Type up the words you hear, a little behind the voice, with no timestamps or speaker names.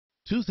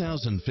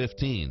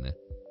2015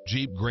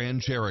 Jeep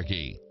Grand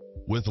Cherokee.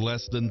 With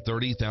less than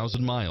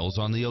 30,000 miles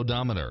on the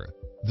odometer,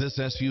 this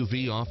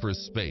SUV offers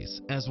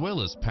space as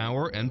well as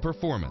power and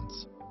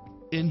performance.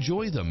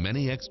 Enjoy the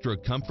many extra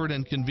comfort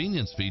and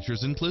convenience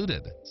features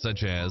included,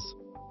 such as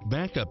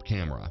backup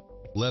camera,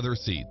 leather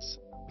seats,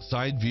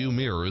 side view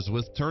mirrors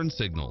with turn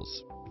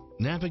signals,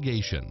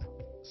 navigation,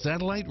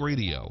 satellite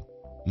radio,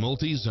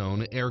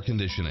 multi-zone air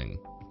conditioning,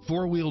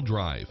 four-wheel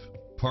drive,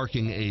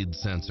 parking aid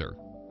sensor,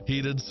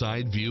 heated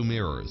side view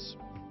mirrors,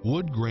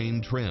 wood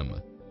grain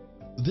trim.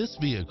 This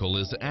vehicle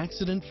is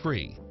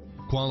accident-free,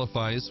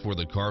 qualifies for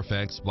the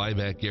Carfax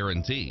buyback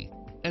guarantee,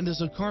 and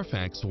is a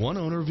Carfax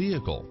one-owner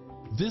vehicle.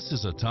 This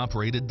is a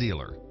top-rated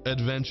dealer.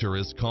 Adventure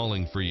is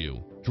calling for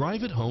you.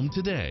 Drive it home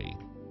today.